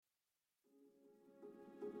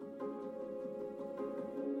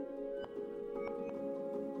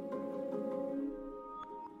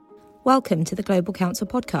Welcome to the Global Council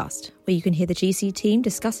podcast, where you can hear the GC team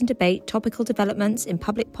discuss and debate topical developments in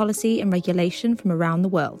public policy and regulation from around the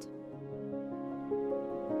world.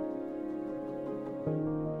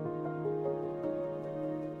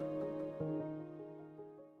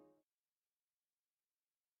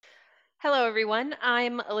 Hello, everyone.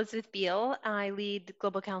 I'm Elizabeth Beale. I lead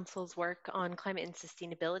Global Council's work on climate and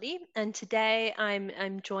sustainability. And today I'm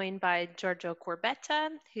joined by Giorgio Corbetta,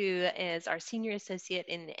 who is our senior associate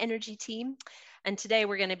in the energy team. And today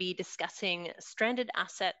we're going to be discussing stranded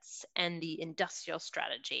assets and the industrial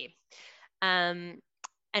strategy. And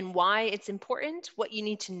why it's important, what you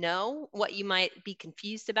need to know, what you might be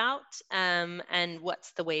confused about, and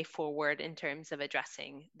what's the way forward in terms of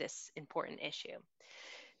addressing this important issue.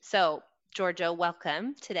 So, Giorgio,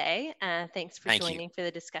 welcome today. Thanks for joining for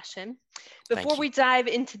the discussion. Before we dive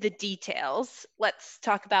into the details, let's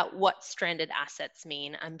talk about what stranded assets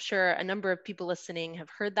mean. I'm sure a number of people listening have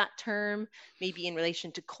heard that term, maybe in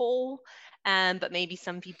relation to coal, but maybe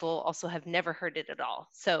some people also have never heard it at all.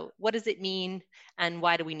 So what does it mean and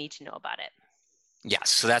why do we need to know about it? Yeah,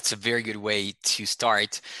 so that's a very good way to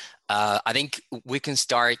start. I think we can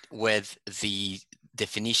start with the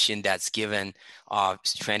definition that's given of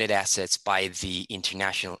stranded assets by the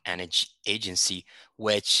International Energy Agency,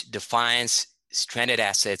 which defines stranded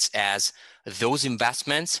assets as those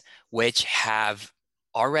investments which have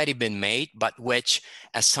already been made, but which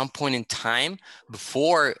at some point in time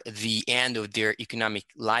before the end of their economic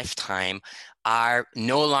lifetime are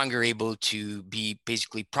no longer able to be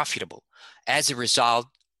basically profitable as a result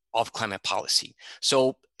of climate policy.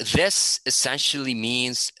 So this essentially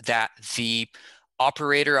means that the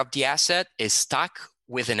operator of the asset is stuck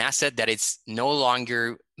with an asset that is no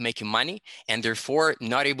longer making money and therefore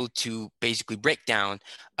not able to basically break down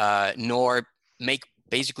nor make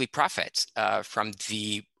basically profits from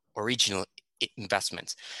the original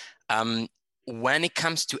investments. When it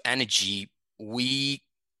comes to energy, we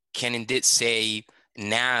can indeed say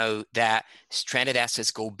now that stranded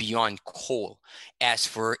assets go beyond coal. As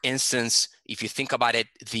for instance, if you think about it,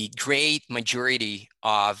 the great majority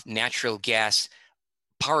of natural gas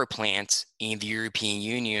power plants in the European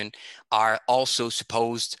Union are also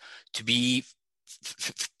supposed to be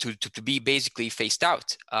to be basically phased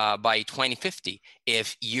out by 2050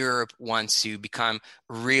 if Europe wants to become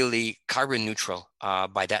really carbon neutral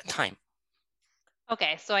by that time.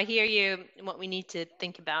 Okay, so I hear you. What we need to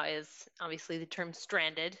think about is obviously the term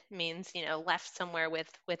stranded means, left somewhere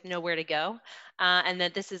with nowhere to go, and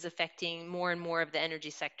that this is affecting more and more of the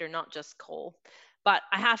energy sector, not just coal. But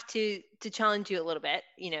I have to challenge you a little bit.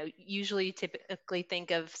 Usually you typically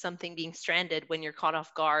think of something being stranded when you're caught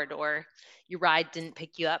off guard or your ride didn't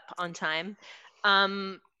pick you up on time.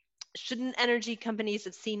 Shouldn't energy companies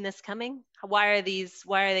have seen this coming? Why are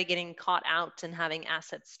they getting caught out and having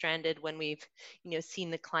assets stranded when we've,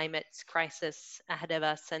 seen the climate crisis ahead of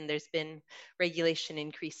us and there's been regulation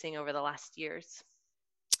increasing over the last years?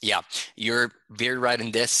 Yeah, you're very right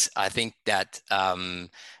in this. I think that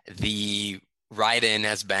the write-in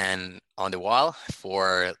has been on the wall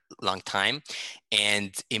for a long time.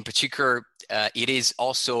 And in particular, it is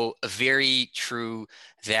also very true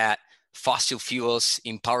that fossil fuels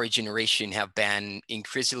in power generation have been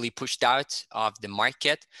increasingly pushed out of the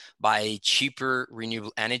market by cheaper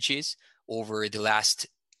renewable energies over the last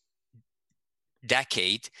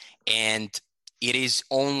decade. And it is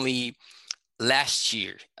only last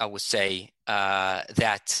year, I would say,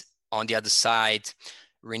 that on the other side,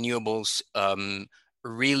 renewables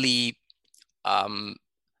really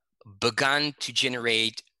began to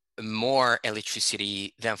generate more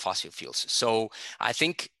electricity than fossil fuels. So I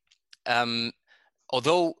think,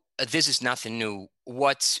 although this is nothing new,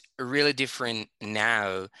 what's really different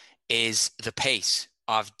now is the pace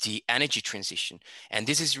of the energy transition. And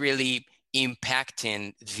this is really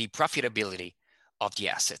impacting the profitability of the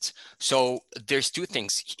assets. So there's two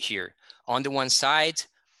things here. On the one side,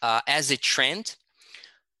 as a trend,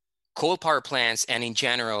 coal power plants and in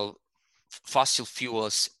general, fossil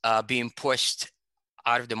fuels being pushed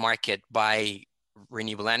out of the market by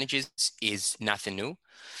renewable energies is nothing new.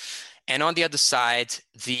 And on the other side,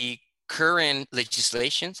 the current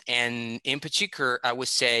legislations, and in particular, I would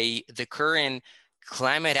say the current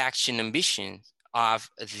climate action ambition of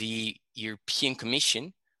the European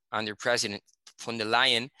Commission under President von der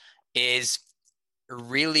Leyen is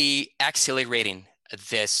really accelerating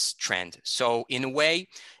this trend. So in a way,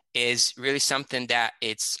 is really something that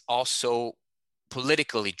it's also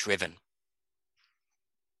politically driven.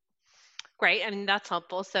 Great, I mean, that's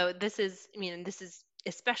helpful. So this is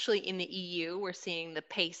especially in the EU, we're seeing the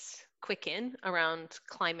pace quicken around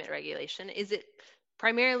climate regulation. Is it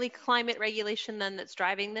primarily climate regulation then that's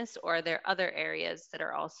driving this, or are there other areas that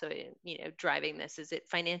are also, driving this? Is it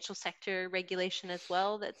financial sector regulation as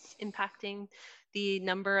well that's impacting the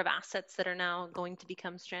number of assets that are now going to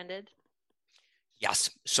become stranded? Yes.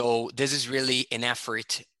 So this is really an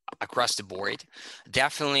effort across the board.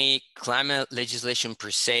 Definitely, climate legislation per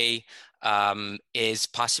se is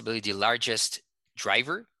possibly the largest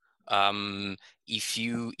driver. If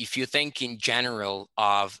you think in general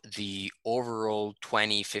of the overall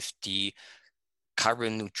 2050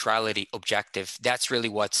 carbon neutrality objective, that's really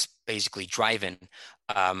what's basically driving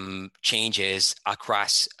changes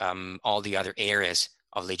across all the other areas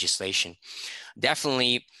of legislation.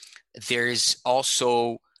 Definitely, there's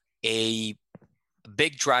also a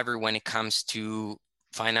big driver when it comes to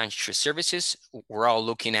financial services. We're all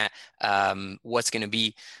looking at what's going to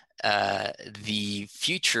be the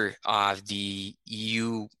future of the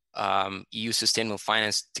EU Sustainable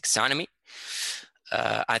Finance Taxonomy.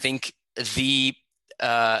 I think the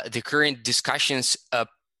current discussions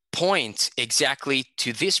point exactly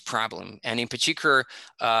to this problem, and in particular,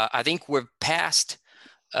 I think we're past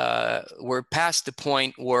the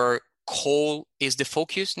point where coal is the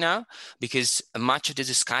focus now, because much of the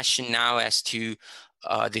discussion now as to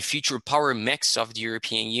the future power mix of the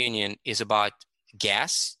European Union is about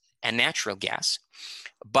gas and natural gas.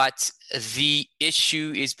 But the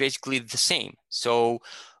issue is basically the same. So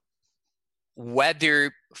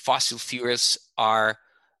whether fossil fuels are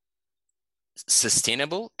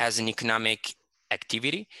sustainable as an economic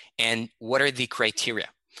activity, and what are the criteria?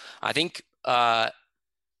 I think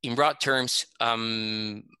in broad terms,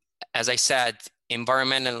 as I said,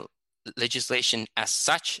 environmental legislation as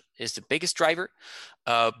such is the biggest driver,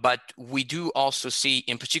 but we do also see,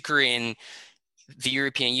 in particular in the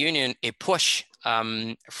European Union, a push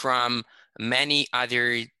from many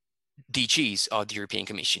other DGs of the European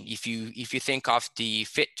Commission. If you think of the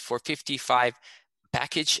Fit for 55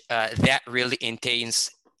 package, that really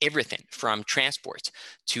entails everything from transport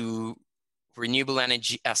to renewable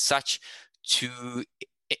energy as such to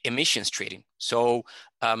emissions trading. So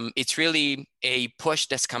it's really a push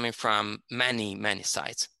that's coming from many, many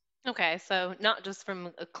sides. Okay, so not just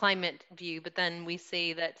from a climate view, but then we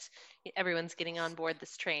see that everyone's getting on board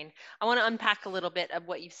this train. I want to unpack a little bit of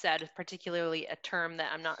what you said, particularly a term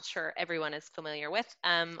that I'm not sure everyone is familiar with,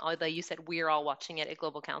 although you said we're all watching it at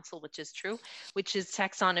Global Council, which is true, which is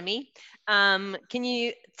taxonomy. Can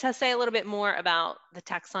you say a little bit more about the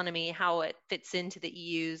taxonomy, how it fits into the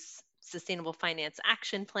EU's Sustainable Finance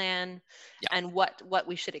Action Plan, and what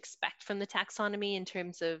we should expect from the taxonomy in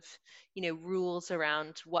terms of rules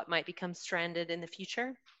around what might become stranded in the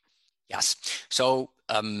future? Yes. So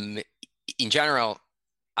in general,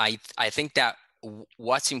 I think that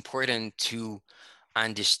what's important to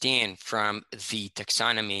understand from the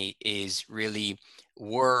taxonomy is really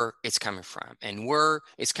where it's coming from, and where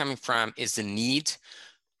it's coming from is the need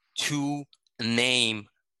to name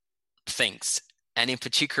things, and in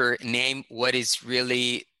particular name what is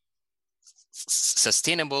really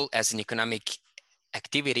sustainable as an economic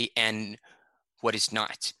activity and what is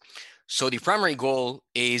not. So the primary goal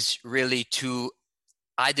is really to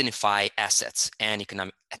identify assets and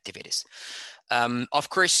economic activities. Of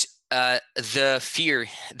course, the fear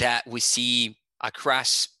that we see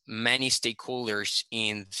across many stakeholders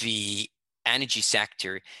in the energy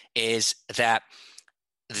sector is that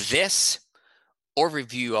this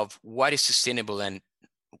overview of what is sustainable and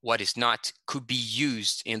what is not could be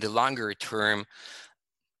used in the longer term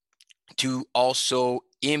to also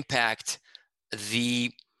impact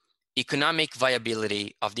the economic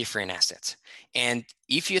viability of different assets. And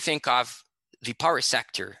if you think of the power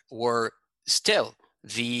sector, where still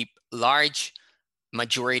the large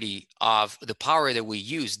majority of the power that we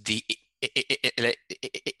use, the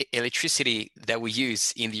electricity that we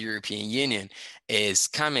use in the European Union is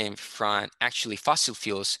coming from actually fossil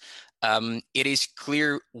fuels, it is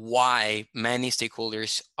clear why many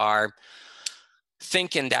stakeholders are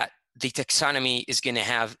thinking that the taxonomy is going to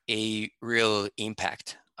have a real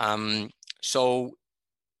impact. So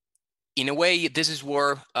in a way, this is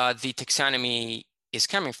where the taxonomy is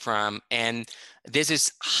coming from, and this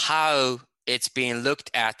is how it's being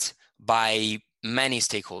looked at by many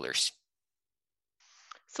stakeholders.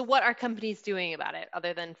 So what are companies doing about it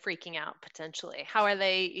other than freaking out potentially? How are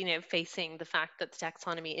they, facing the fact that the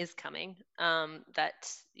taxonomy is coming,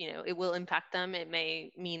 that, it will impact them? It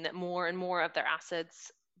may mean that more and more of their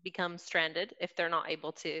assets become stranded if they're not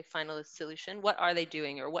able to find a solution. What are they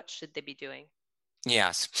doing, or what should they be doing?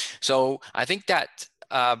 Yes. So I think that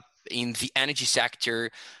in the energy sector,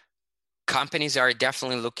 companies are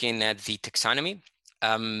definitely looking at the taxonomy.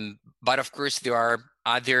 But of course, there are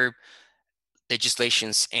other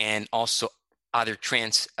legislations and also other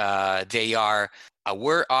trends they are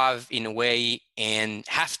aware of in a way and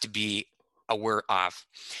have to be aware of.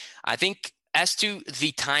 I think as to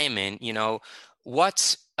the timing,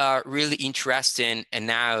 what's really interesting and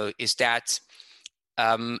now is that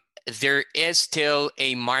there is still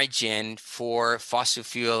a margin for fossil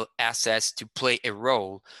fuel assets to play a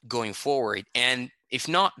role going forward. And if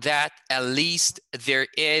not that, at least there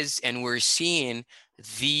is, and we're seeing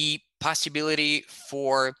the possibility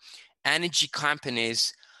for energy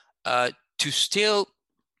companies to still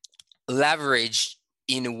leverage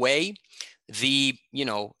in a way the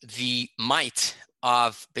might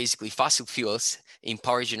of basically fossil fuels in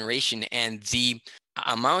power generation and the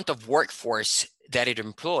amount of workforce that it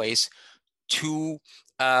employs to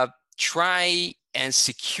try and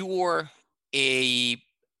secure a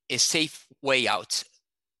safe way out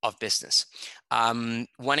of business.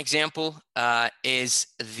 One example is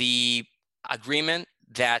the agreement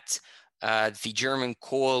that the German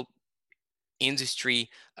coal industry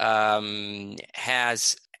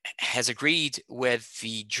has agreed with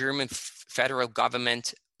the German federal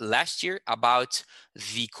government last year about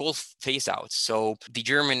the coal phase out. So the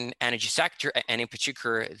German energy sector, and in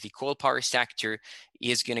particular the coal power sector,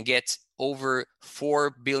 is going to get over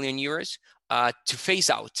 4 billion euros to phase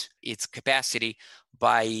out its capacity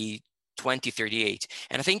by 2038.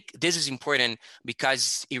 And I think this is important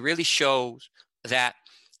because it really shows that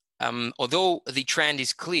although the trend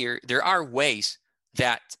is clear, there are ways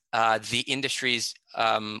that the industries,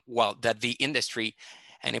 that the industry,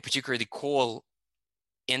 and in particular the coal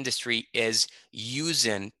industry, is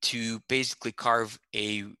using to basically carve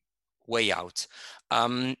a way out.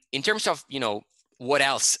 In terms of what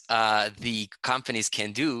else the companies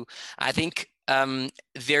can do, I think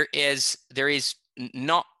there is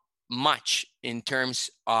not much in terms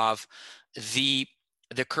of the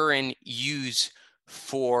current use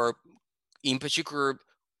for, in particular,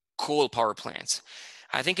 coal power plants.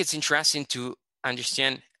 I think it's interesting to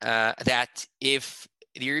understand that if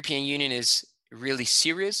the European Union is really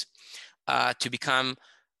serious to become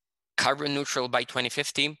carbon neutral by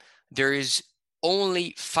 2050, there is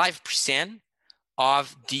only 5%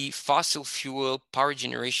 of the fossil fuel power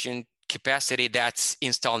generation capacity that's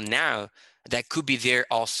installed now that could be there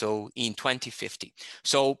also in 2050.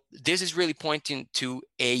 So this is really pointing to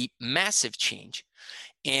a massive change.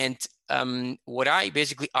 And what I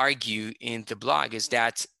basically argue in the blog is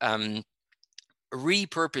that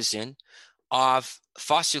repurposing of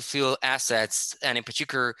fossil fuel assets, and in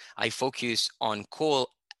particular, I focus on coal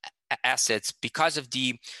assets because of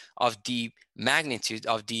the magnitude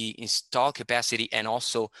of the installed capacity and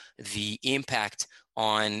also the impact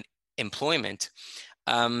on employment,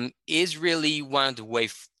 is really one of the way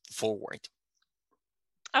forward.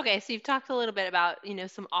 Okay, so you've talked a little bit about,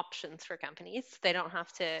 some options for companies. They don't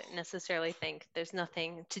have to necessarily think there's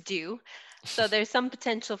nothing to do. So there's some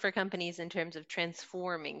potential for companies in terms of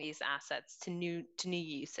transforming these assets to new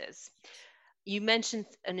uses. You mentioned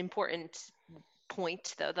an important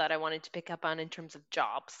point, though, that I wanted to pick up on in terms of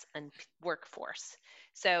jobs and workforce.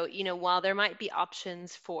 So, while there might be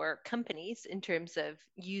options for companies in terms of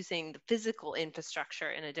using the physical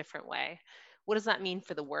infrastructure in a different way, what does that mean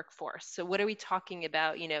for the workforce? So what are we talking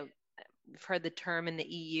about? We've heard the term in the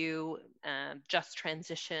EU, just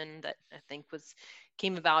transition, that I think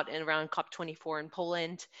came about in around COP24 in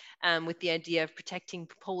Poland, with the idea of protecting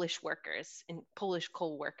Polish workers and Polish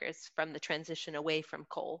coal workers from the transition away from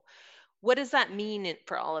coal. What does that mean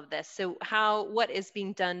for all of this? So what is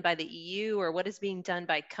being done by the EU, or what is being done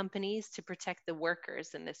by companies to protect the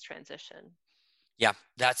workers in this transition? Yeah,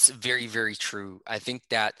 that's very, very true. I think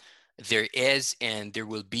that there is and there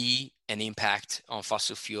will be an impact on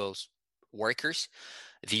fossil fuels workers.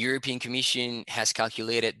 The European Commission has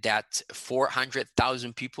calculated that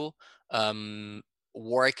 400,000 people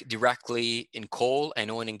work directly in coal and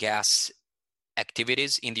oil and gas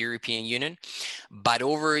activities in the European Union, but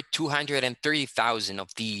over 230,000 of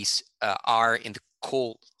these are in the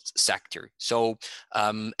coal sector. So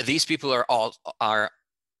these people are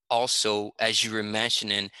also, as you were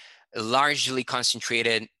mentioning, largely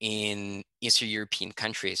concentrated in Eastern European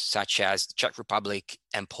countries such as the Czech Republic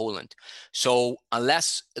and Poland. So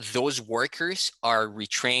unless those workers are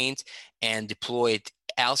retrained and deployed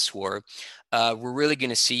elsewhere, we're really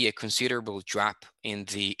going to see a considerable drop in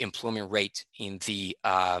the employment rate in the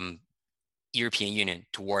European Union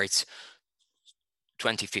towards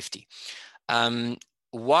 2050.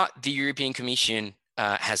 What the European Commission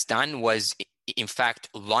has done was, in fact,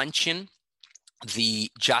 launching the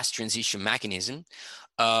Just Transition Mechanism,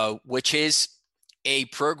 which is a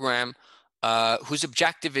program whose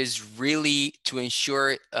objective is really to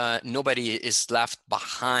ensure nobody is left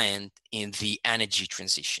behind in the energy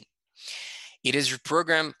transition. It is a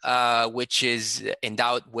program which is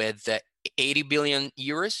endowed with 80 billion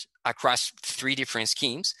euros across 3 different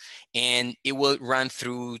schemes, and it will run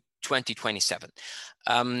through 2027.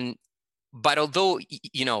 But although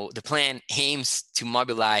the plan aims to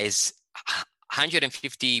mobilize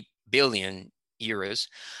 150 billion euros,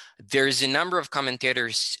 there's a number of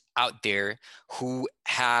commentators out there who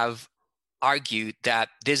have argued that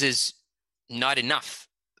this is not enough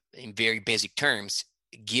in very basic terms,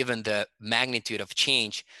 given the magnitude of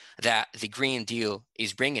change that the Green Deal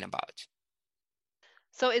is bringing about.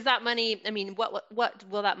 So is that money, I mean, what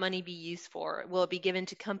will that money be used for? Will it be given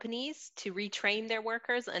to companies to retrain their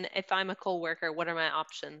workers? And if I'm a coal worker, what are my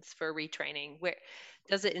options for retraining? Where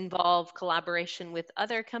does it involve collaboration with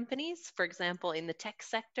other companies, for example, in the tech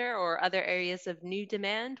sector or other areas of new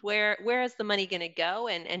demand? Where is the money going to go,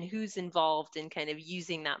 and who's involved in kind of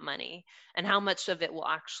using that money? And how much of it will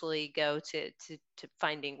actually go to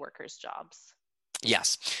finding workers jobs?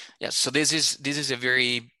 Yes. So this is a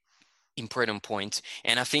very important point.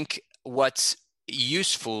 And I think what's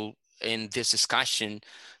useful in this discussion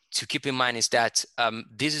to keep in mind is that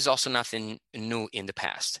this is also nothing new in the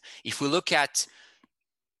past. If we look at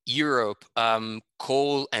Europe,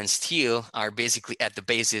 coal and steel are basically at the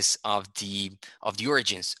basis of the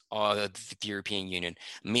origins of the European Union,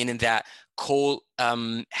 meaning that coal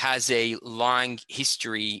has a long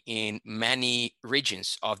history in many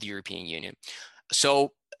regions of the European Union.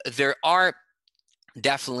 So there are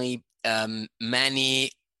definitely many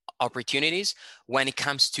opportunities when it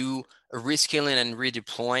comes to reskilling and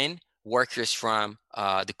redeploying workers from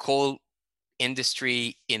the coal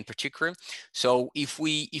industry in particular. So if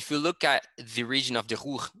we look at the region of the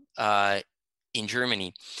Ruhr in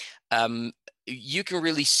Germany, you can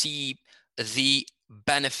really see the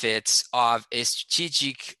benefits of a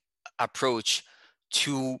strategic approach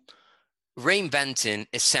to reinventing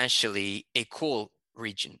essentially a coal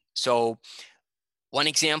region. So one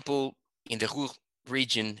example in the Ruhr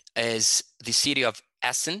region is the city of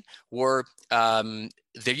Essen, where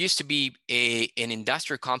there used to be an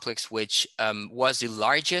industrial complex which was the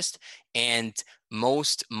largest and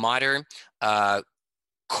most modern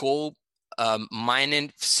coal mining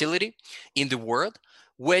facility in the world,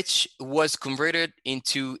 which was converted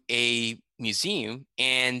into a museum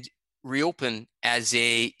and reopened as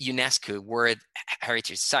a UNESCO World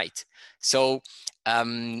Heritage Site. So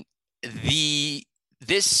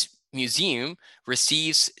this museum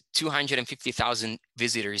receives 250,000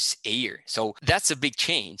 visitors a year. So that's a big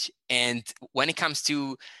change. And when it comes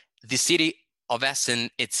to the city of Essen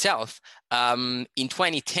itself, in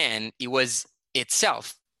 2010, it was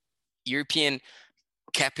itself European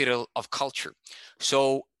capital of culture.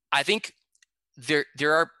 So I think there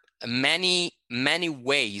are many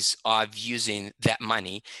ways of using that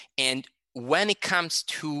money. And when it comes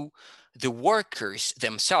to the workers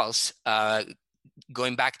themselves,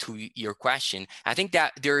 going back to your question, I think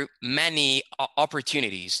that there are many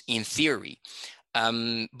opportunities in theory,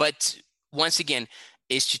 but once again,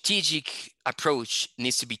 a strategic approach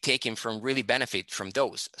needs to be taken from really benefit from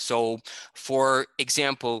those. So, for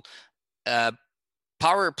example,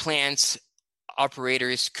 power plants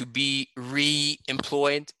operators could be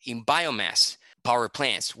re-employed in biomass power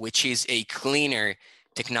plants, which is a cleaner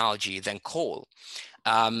technology than coal.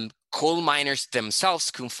 Coal miners themselves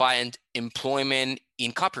can find employment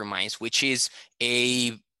in copper mines, which is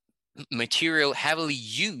a material heavily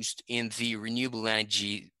used in the renewable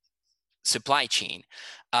energy supply chain.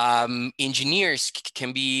 Engineers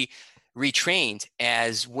can be retrained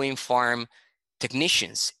as wind farm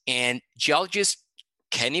technicians, and geologists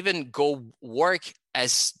can even go work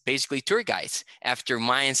as basically tour guides after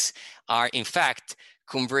mines are in fact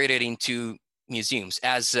converted into museums,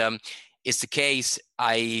 as is the case,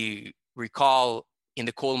 I recall, in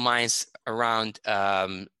the coal mines around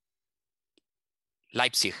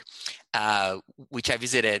Leipzig, which I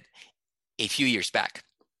visited a few years back.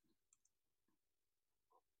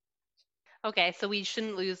 Okay, so we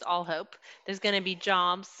shouldn't lose all hope. There's going to be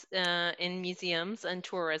jobs in museums and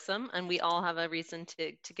tourism, and we all have a reason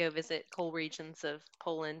to go visit coal regions of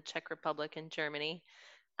Poland, Czech Republic, and Germany.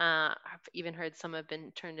 I've even heard some have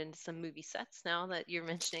been turned into some movie sets now that you're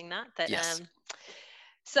mentioning that. Yes.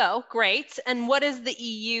 So great. And what is the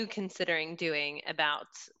EU considering doing about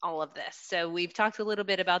all of this? So we've talked a little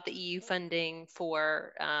bit about the EU funding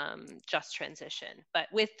for just transition, but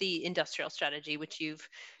with the industrial strategy, which you've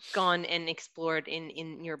gone and explored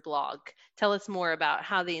in your blog, tell us more about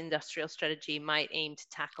how the industrial strategy might aim to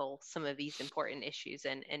tackle some of these important issues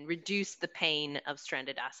and reduce the pain of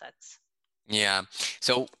stranded assets. Yeah.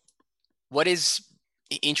 So what is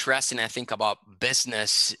interesting, I think, about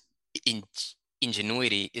business in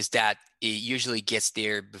ingenuity is that it usually gets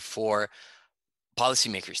there before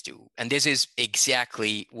policymakers do. And this is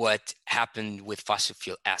exactly what happened with fossil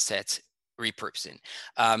fuel assets repurposing.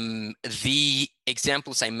 The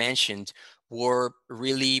examples I mentioned were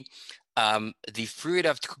really the fruit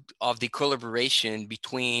of the collaboration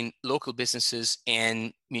between local businesses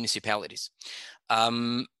and municipalities.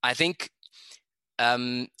 I think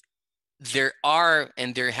um, there are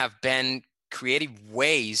and there have been creative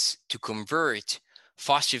ways to convert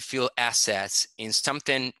fossil fuel assets in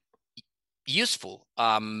something useful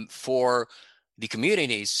for the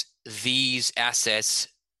communities these assets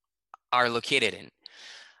are located in.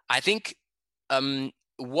 I think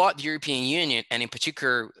what the European Union, and in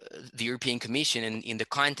particular the European Commission, in the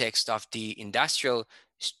context of the industrial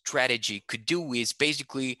strategy, could do is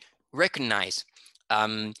basically recognize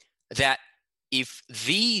that if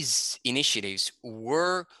these initiatives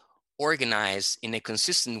were organized in a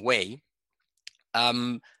consistent way,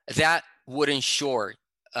 that would ensure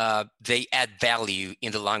they add value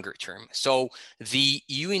in the longer term. So the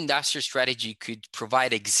EU industrial strategy could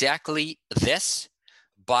provide exactly this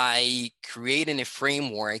by creating a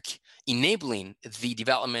framework enabling the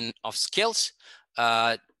development of skills,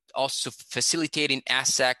 also facilitating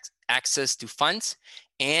access to funds,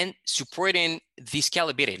 and supporting the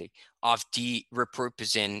scalability of the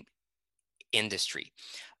repurposing industry.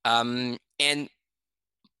 And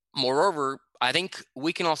moreover, I think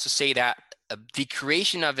we can also say that the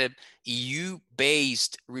creation of a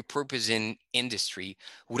EU-based repurposing industry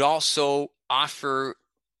would also offer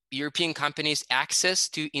European companies access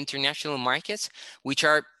to international markets, which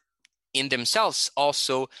are in themselves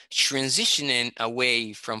also transitioning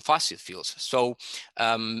away from fossil fuels. So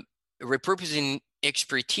repurposing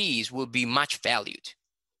expertise will be much valued.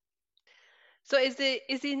 So is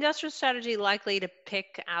the industrial strategy likely to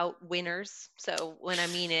pick out winners? So what I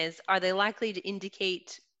mean is, are they likely to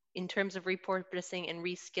indicate in terms of repurposing and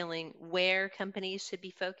reskilling where companies should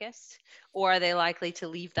be focused? Or are they likely to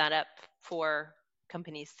leave that up for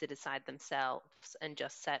companies to decide themselves and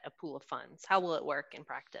just set a pool of funds? How will it work in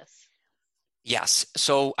practice? Yes.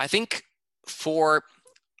 So I think for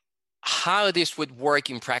how this would work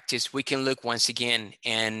in practice, we can look once again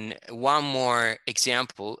and one more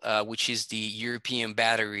example, which is the European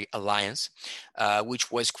Battery Alliance,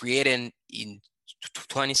 which was created in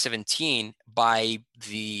 2017 by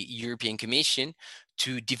the European Commission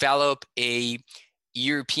to develop a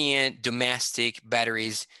European domestic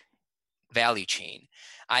batteries value chain.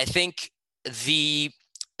 I think the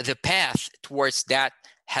path towards that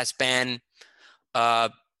has been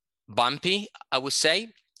bumpy, I would say,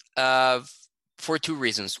 for two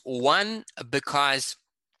reasons. One, because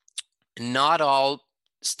not all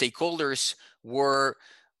stakeholders were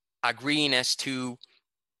agreeing as to,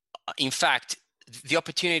 in fact, the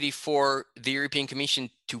opportunity for the European Commission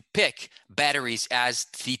to pick batteries as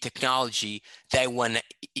the technology they want to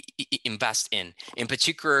invest in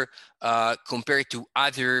particular, compared to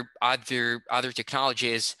other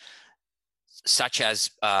technologies such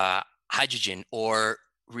as hydrogen or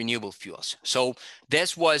renewable fuels. So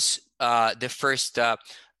this was the first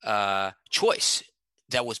choice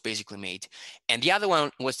that was basically made. And the other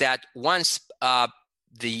one was that once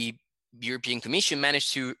the European Commission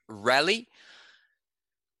managed to rally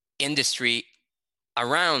industry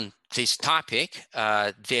around this topic,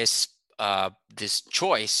 this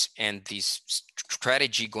choice and this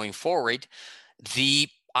strategy going forward, the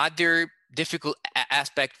other difficult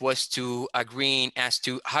aspect was to agreeing as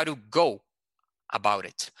to how to go about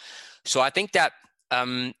it. So I think that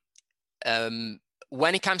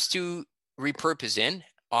when it comes to repurposing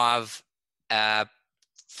of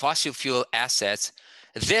fossil fuel assets,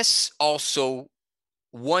 this also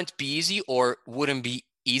won't be easy or wouldn't be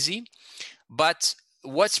easy. But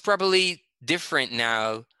what's probably different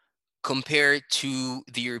now compared to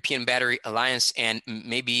the European Battery Alliance and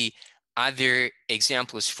maybe other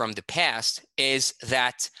examples from the past is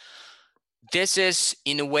that this is,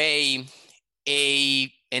 in a way,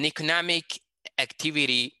 an economic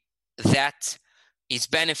activity that is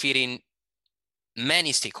benefiting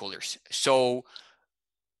many stakeholders. So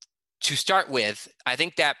to start with, I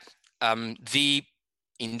think that the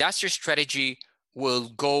industrial strategy will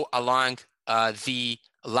go along the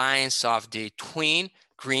lines of the twin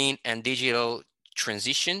green and digital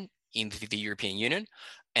transition in the European Union.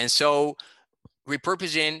 And so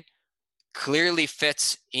repurposing clearly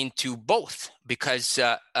fits into both because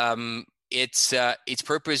its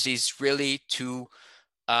purpose is really to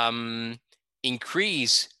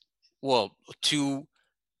increase, well, to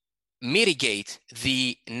mitigate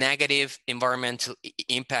the negative environmental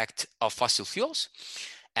impact of fossil fuels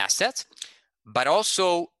assets, but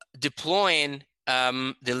also deploying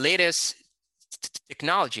the latest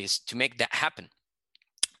technologies to make that happen.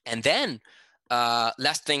 And then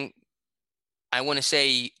last thing I want to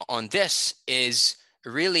say on this is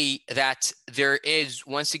really that there is,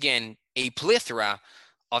 once again, a plethora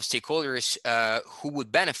of stakeholders who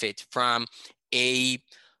would benefit from a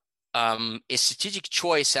strategic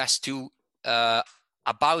choice as to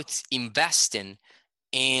about investing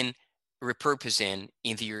in repurposing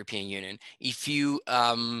in the European Union. If you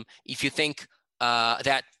think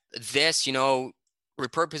that this,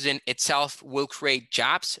 repurposing itself will create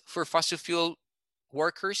jobs for fossil fuel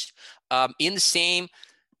workers in the same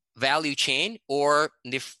value chain or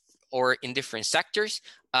in different sectors,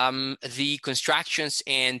 the constructions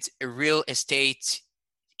and real estate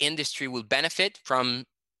industry will benefit from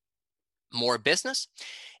more business,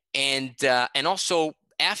 and also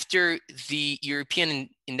after the European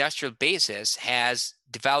industrial basis has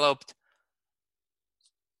developed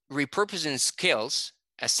repurposing skills,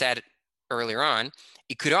 as said earlier on,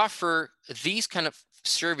 it could offer these kind of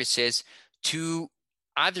services to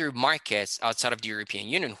other markets outside of the European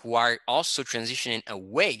Union who are also transitioning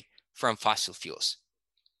away from fossil fuels.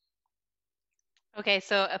 Okay,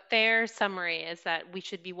 so a fair summary is that we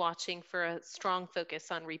should be watching for a strong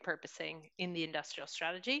focus on repurposing in the industrial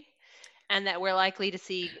strategy, and that we're likely to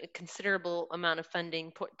see a considerable amount of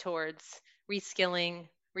funding put towards reskilling,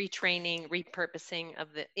 retraining, repurposing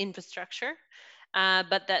of the infrastructure,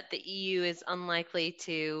 but that the EU is unlikely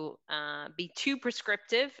to be too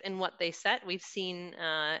prescriptive in what they set. We've seen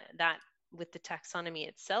that with the taxonomy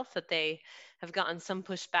itself, that they have gotten some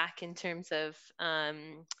pushback in terms of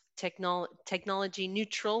technology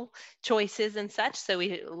neutral choices and such. So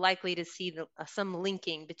we're likely to see some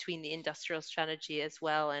linking between the industrial strategy as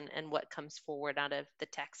well and what comes forward out of the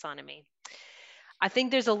taxonomy. I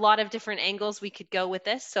think there's a lot of different angles we could go with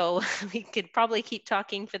this, so we could probably keep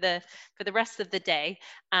talking for the rest of the day.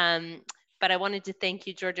 But I wanted to thank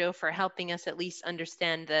you, Giorgio, for helping us at least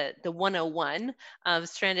understand the 101 of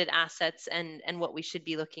stranded assets and what we should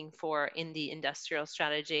be looking for in the industrial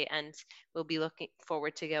strategy. And we'll be looking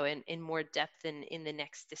forward to go in more depth in the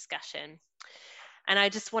next discussion. And I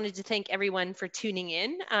just wanted to thank everyone for tuning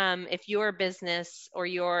in. If your business or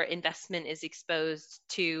your investment is exposed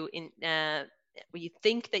to you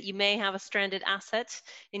think that you may have a stranded asset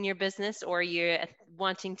in your business, or you're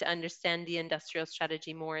wanting to understand the industrial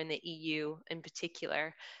strategy more in the EU in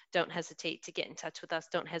particular, don't hesitate to get in touch with us.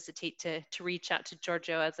 Don't hesitate to reach out to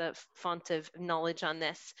Giorgio as a font of knowledge on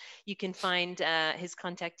this. You can find his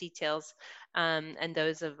contact details and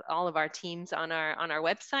those of all of our teams on our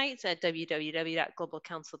website at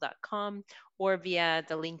www.globalcounsel.com or via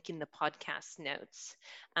the link in the podcast notes.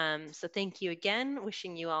 So thank you again.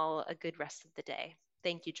 Wishing you all a good rest of the day.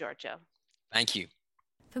 Thank you, Giorgio. Thank you.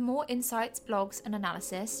 For more insights, blogs, and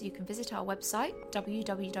analysis, you can visit our website,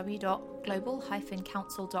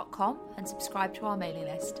 www.global-counsel.com, and subscribe to our mailing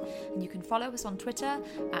list. And you can follow us on Twitter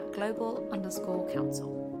at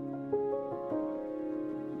global_counsel.